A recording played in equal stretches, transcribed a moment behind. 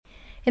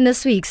In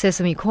this week's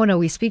Sesame Corner,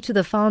 we speak to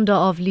the founder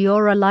of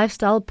Leora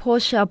Lifestyle,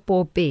 Portia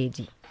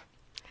Poopedi.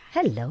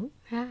 Hello.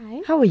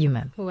 Hi. How are you,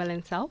 ma'am? Well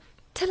and self.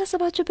 Tell us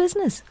about your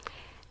business.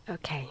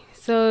 Okay.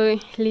 So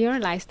Leora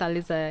Lifestyle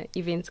is a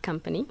events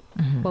company.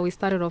 Well, we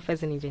started off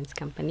as an events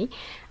company.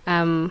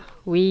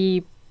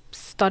 We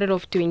started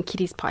off doing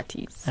kiddies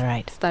parties. All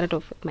right. Started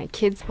off with my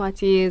kids'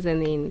 parties,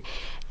 and then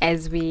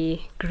as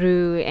we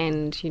grew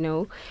and,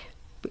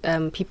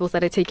 people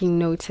started taking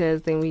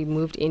notice, then we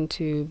moved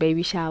into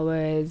baby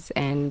showers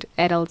and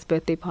adults'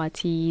 birthday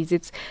parties.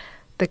 It's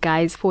the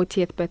guys'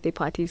 40th birthday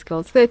parties,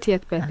 girls'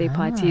 30th birthday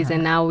parties,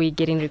 and now we're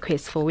getting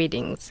requests for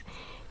weddings.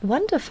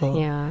 Wonderful.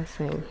 Yeah,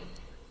 so...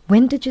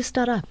 When did you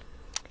start up?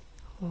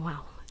 Wow.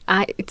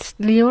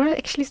 Leora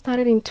actually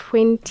started in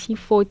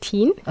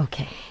 2014.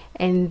 Okay.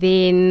 And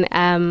then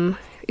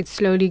it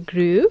slowly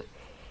grew,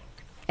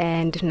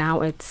 and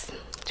now it's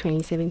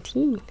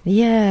 2017.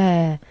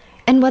 Yeah.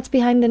 And what's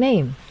behind the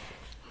name?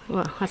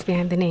 Well, what's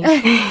behind the name?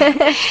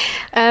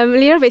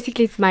 Leora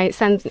basically is my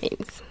son's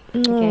names.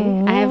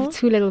 Okay, I have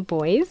two little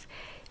boys.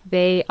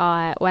 They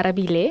are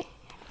Warabile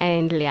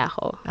and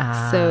Leago.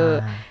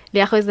 So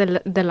Leago is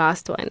the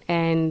last one,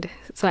 and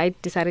so I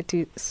decided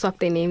to swap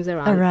their names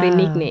around, their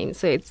nicknames.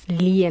 So it's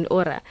Lee and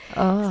Ora.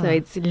 So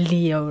it's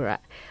Leora.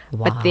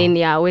 Wow. But then,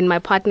 when my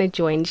partner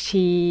joined,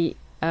 she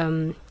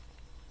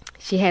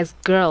has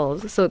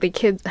girls, so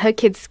her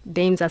kids'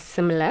 names are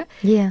similar.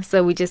 Yeah.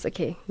 So we're just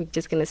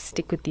gonna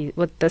stick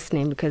with this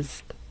name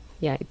because,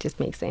 it just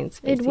makes sense.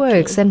 It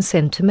works, and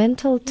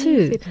sentimental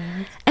too. Yes, it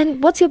does.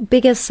 And what's your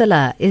biggest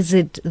seller? Is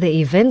it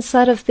the event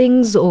side of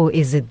things, or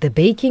is it the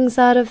baking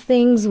side of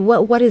things?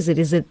 What is it?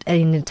 Is it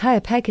an entire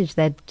package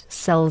that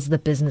sells the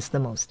business the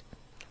most?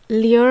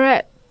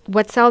 Leora,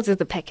 what sells is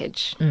the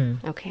package.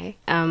 Okay.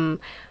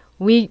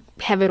 We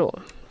have it all,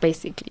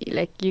 basically.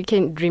 Like, you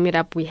can dream it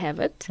up, we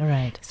have it. All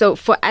right. So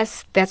for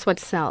us, that's what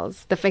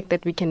sells. The fact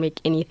that we can make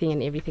anything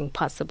and everything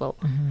possible.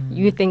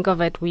 You think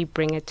of it, we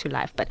bring it to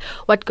life. But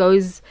what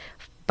goes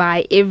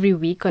by every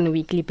week on a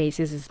weekly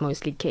basis is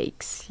mostly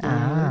cakes.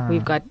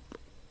 We've got,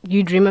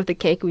 you dream of the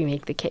cake, we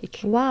make the cake.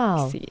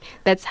 Wow. See,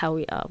 that's how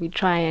we are. We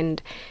try and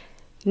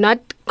not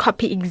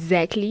copy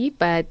exactly,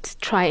 but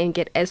try and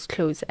get as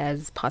close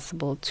as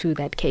possible to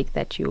that cake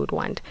that you would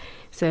want.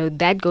 So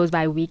that goes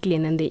by weekly,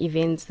 and then the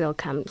events, they'll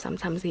come.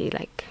 Sometimes they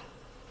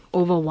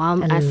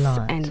overwhelm us,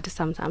 and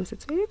sometimes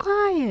it's very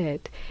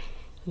quiet.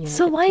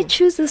 So why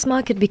choose this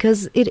market?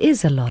 Because it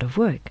is a lot of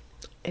work.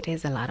 It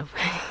is a lot of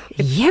work.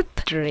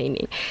 Yep.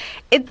 Draining.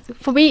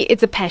 For me,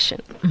 it's a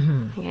passion.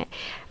 Okay.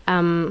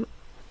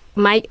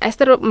 I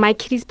started my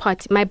kiddies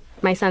party,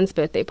 my son's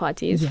birthday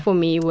parties for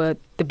me were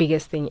the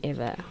biggest thing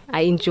ever.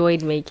 I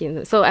enjoyed making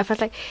them. So I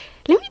felt like,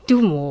 let me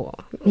do more.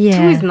 Yeah.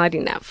 2 is not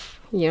enough.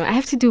 I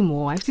have to do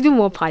more. I have to do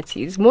more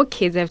parties. More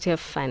kids have to have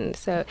fun.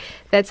 So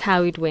that's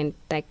how it went.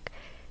 Like,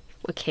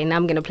 okay, now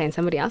I'm going to plan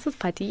somebody else's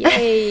party.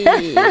 Yay.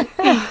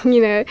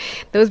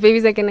 Those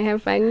babies are going to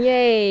have fun.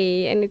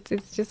 Yay. And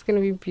it's just going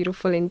to be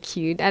beautiful and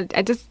cute.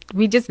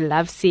 We just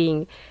love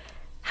seeing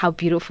how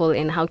beautiful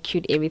and how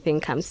cute everything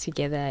comes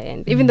together.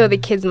 And even though the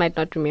kids might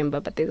not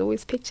remember, but there's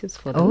always pictures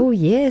for them. Oh,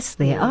 yes,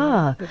 there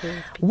are.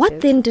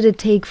 What then did it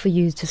take for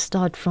you to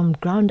start from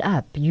ground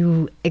up?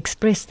 You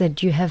expressed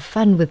that you have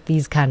fun with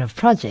these kind of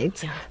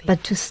projects,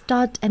 but to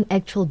start an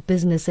actual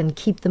business and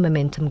keep the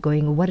momentum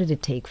going, what did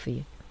it take for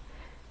you?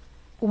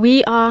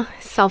 We are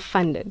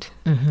self-funded.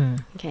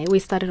 Okay, we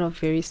started off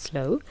very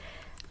slow.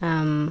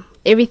 When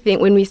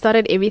we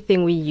started,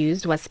 everything we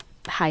used was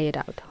hired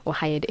out or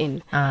hired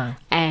in.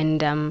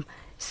 And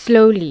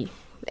slowly,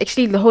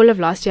 actually the whole of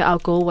last year, our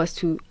goal was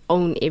to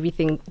own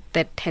everything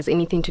that has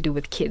anything to do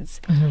with kids.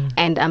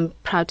 And I'm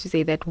proud to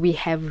say that we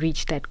have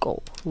reached that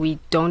goal. We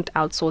don't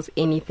outsource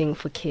anything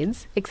for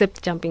kids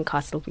except jumping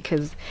castle,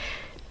 because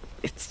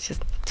it's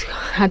just too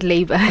hard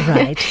labor.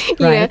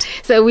 Right.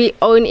 So we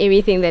own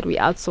everything that we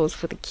outsource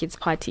for the kids'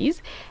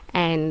 parties,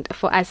 and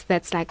for us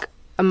that's like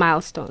a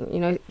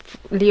milestone.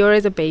 Leora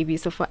is a baby,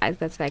 so for us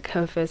that's like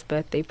her first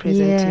birthday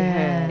present to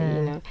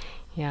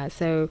her.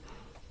 So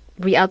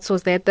we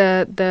outsource that.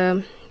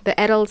 The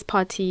adults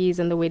parties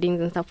and the weddings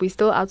and stuff, we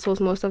still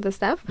outsource most of the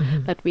stuff,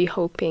 but we're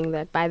hoping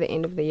that by the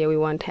end of the year we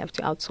won't have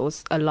to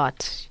outsource a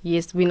lot.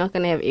 Yes, we're not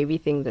going to have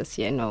everything this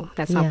year. No,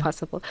 that's not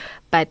possible,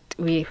 but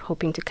we're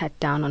hoping to cut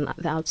down on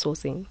the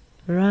outsourcing.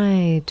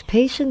 Right.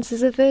 Patience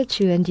is a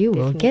virtue, and you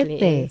will get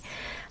there.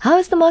 How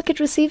has the market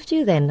received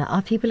you then?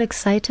 Are people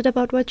excited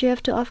about what you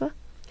have to offer?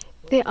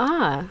 They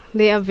are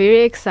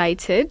very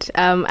excited.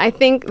 I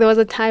think there was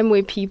a time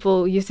where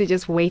people used to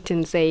just wait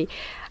and say,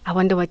 I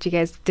wonder what you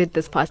guys did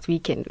this past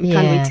weekend. We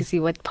can't wait to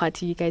see what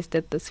party you guys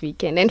did this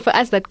weekend. And for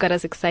us, that got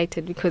us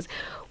excited, because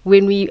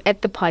when we're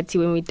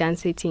done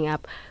setting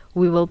up,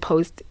 we will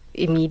post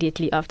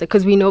immediately after,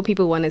 because we know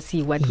people want to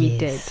see what we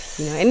did.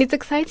 And it's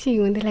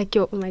exciting when they're like,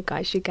 oh my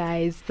gosh, you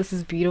guys, this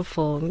is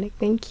beautiful. I'm like,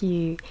 thank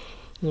you.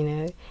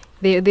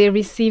 They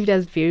received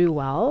us very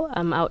well.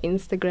 Our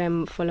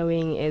Instagram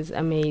following is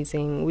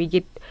amazing. We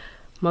get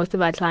most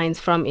of our clients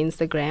from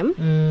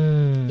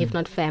Instagram, if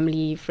not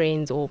family,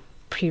 friends, or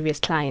previous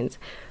clients.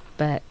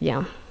 But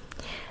yeah.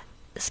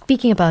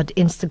 speaking about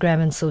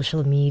Instagram and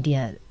social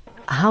media,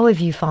 how have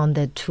you found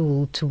that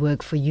tool to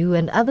work for you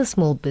and other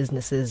small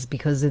businesses?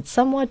 Because it's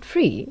somewhat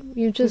free.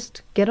 You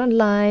just get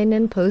online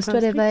and post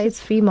whatever.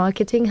 It's free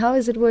marketing. How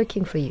is it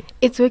working for you?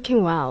 It's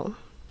working well.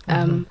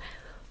 Instagram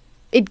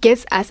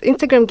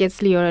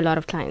gets Leora a lot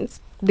of clients.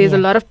 There's a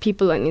lot of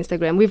people on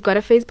Instagram. We've got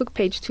a Facebook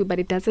page too, but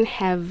it doesn't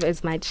have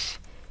as much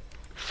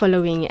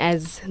following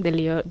as the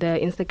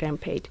Instagram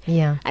page.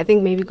 Yeah. I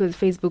think maybe because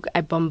Facebook,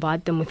 I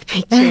bombard them with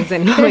pictures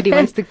and nobody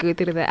wants to go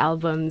through the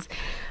albums.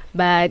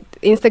 But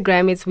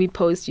Instagram, it's we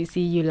post, you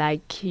see, you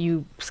like,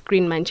 you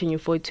screen mention, you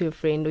forward to a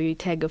friend or you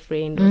tag a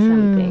friend or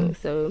something.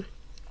 So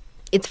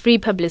it's free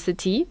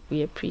publicity.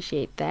 We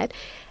appreciate that.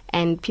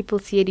 And people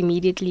see it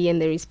immediately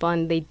and they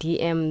respond, they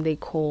DM, they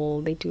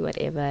call, they do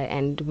whatever.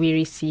 And we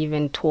receive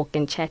and talk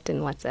and chat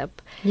and WhatsApp.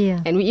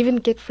 Yeah. And we even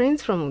get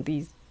friends from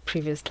these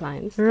previous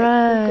clients.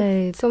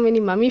 Right. Like, so many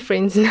mommy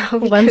friends now.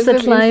 Once a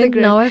client,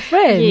 now a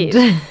friend.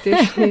 Yes,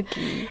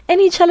 definitely.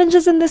 Any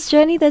challenges in this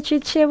journey that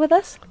you'd share with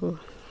us? Oh,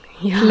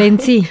 yeah.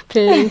 Plenty.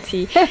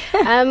 Plenty.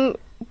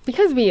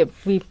 Because we're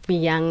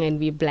young and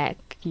we're black,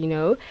 you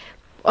know,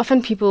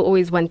 often people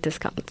always want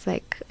discounts.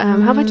 Like,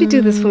 how about you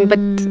do this for me? But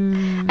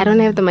I don't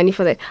have the money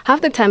for that.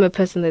 Half the time, a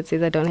person that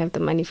says, I don't have the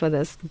money for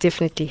this,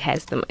 definitely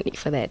has the money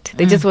for that.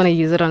 They just want to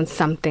use it on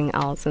something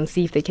else and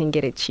see if they can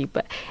get it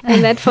cheaper.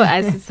 And that for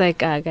us, it's like,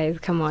 guys,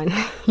 come on.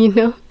 You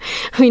know,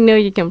 we know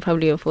you can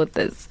probably afford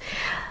this.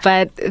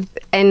 But,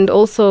 and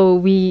also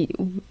we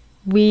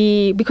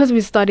because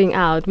we're starting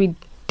out, we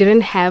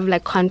didn't have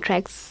like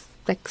contracts,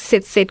 like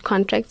set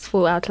contracts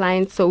for our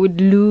clients. So we'd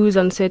lose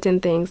on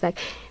certain things. Like,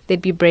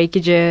 there'd be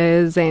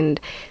breakages and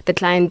the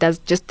client does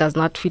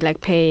not feel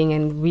like paying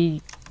and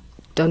we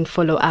don't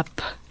follow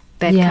up,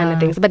 that kind of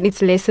things. But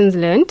it's lessons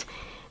learned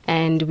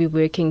and we're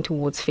working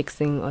towards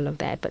fixing all of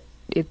that. But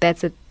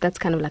that's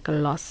kind of like a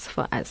loss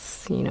for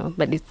us, you know.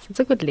 But it's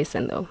a good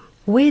lesson though.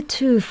 Where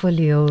to for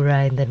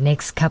Leora in the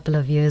next couple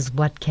of years?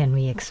 What can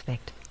we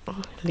expect?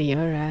 Oh,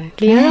 Leora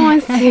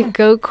wants to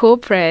go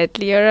corporate.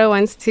 Leora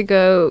wants to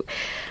go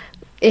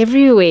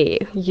everywhere,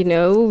 you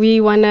know.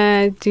 We want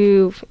to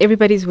do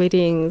everybody's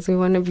weddings. We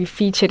want to be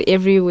featured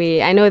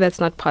everywhere. I know that's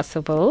not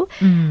possible,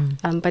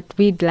 but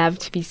we'd love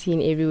to be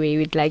seen everywhere.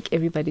 We'd like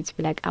everybody to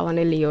be like, I want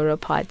a Leora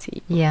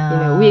party.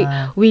 Yeah. You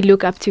know, we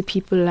look up to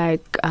people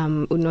like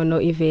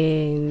Unono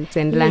events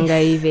and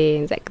Langa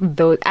events. Like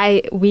those,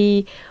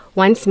 we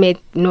once met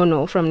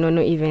Nono from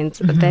Nono events.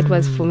 That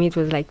was, for me, it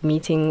was like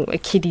meeting a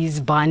kiddies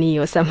Barney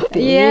or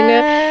something, you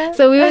know.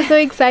 So we were so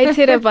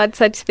excited about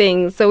such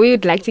things. So we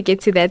would like to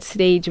get to that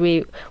stage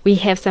where we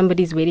have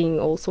somebody's wedding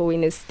also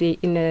in a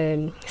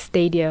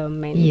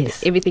stadium and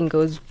everything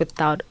goes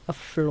without a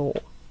flaw.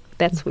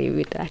 That's where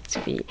we'd like to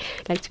be.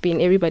 Like to be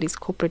in everybody's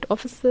corporate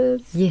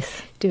offices.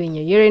 Yes. Doing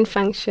your year-end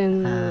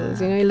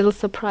functions, you know, little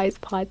surprise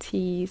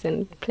parties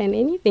and plan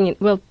anything.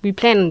 We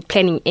plan on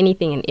planning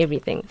anything and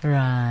everything.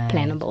 Right.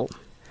 Plannable.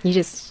 You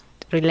just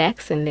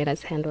relax and let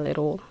us handle it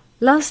all.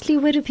 Lastly,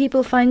 where do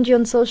people find you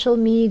on social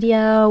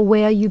media?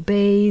 Where are you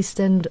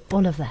based and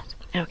all of that?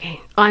 Okay.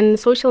 On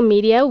social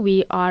media,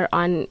 we are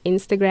on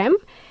Instagram.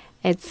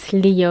 It's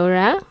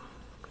Leora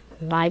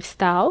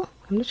Lifestyle.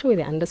 I'm not sure where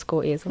the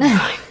underscore is.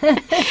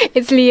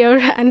 It's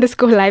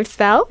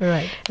Leora_lifestyle.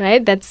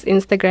 Right. That's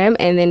Instagram.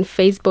 And then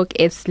Facebook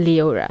is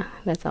Leora.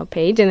 That's our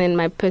page. And then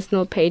my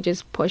personal page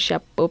is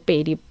Portia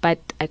Poopedi, but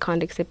I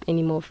can't accept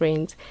any more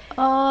friends.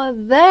 Oh,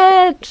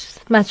 that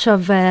much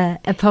of a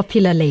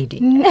popular lady.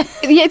 Yeah,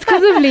 it's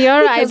because of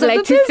Leora, I'd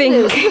like to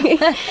think.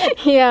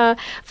 Yeah.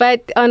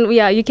 But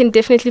you can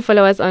definitely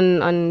follow us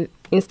on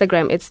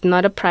Instagram. It's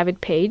not a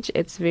private page.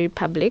 It's very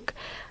public.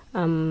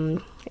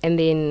 And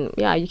then,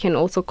 you can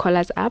also call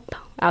us up.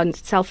 Our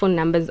cell phone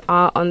numbers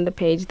are on the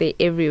page. They're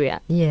everywhere.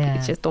 Yeah.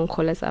 You just don't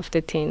call us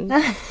after 10.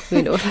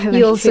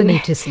 You also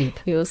need to sleep.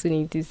 We also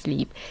need to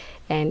sleep.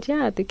 And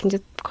they can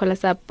just call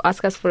us up,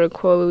 ask us for a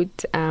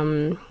quote.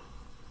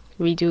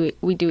 We do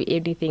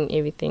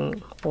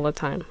everything all the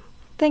time.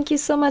 Thank you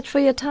so much for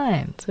your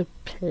time. It's a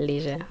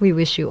pleasure. We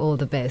wish you all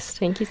the best.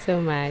 Thank you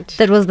so much.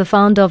 That was the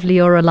founder of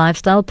Leora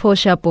Lifestyle,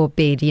 Portia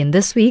Poopedi, in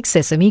this week's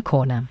Sesame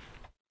Corner.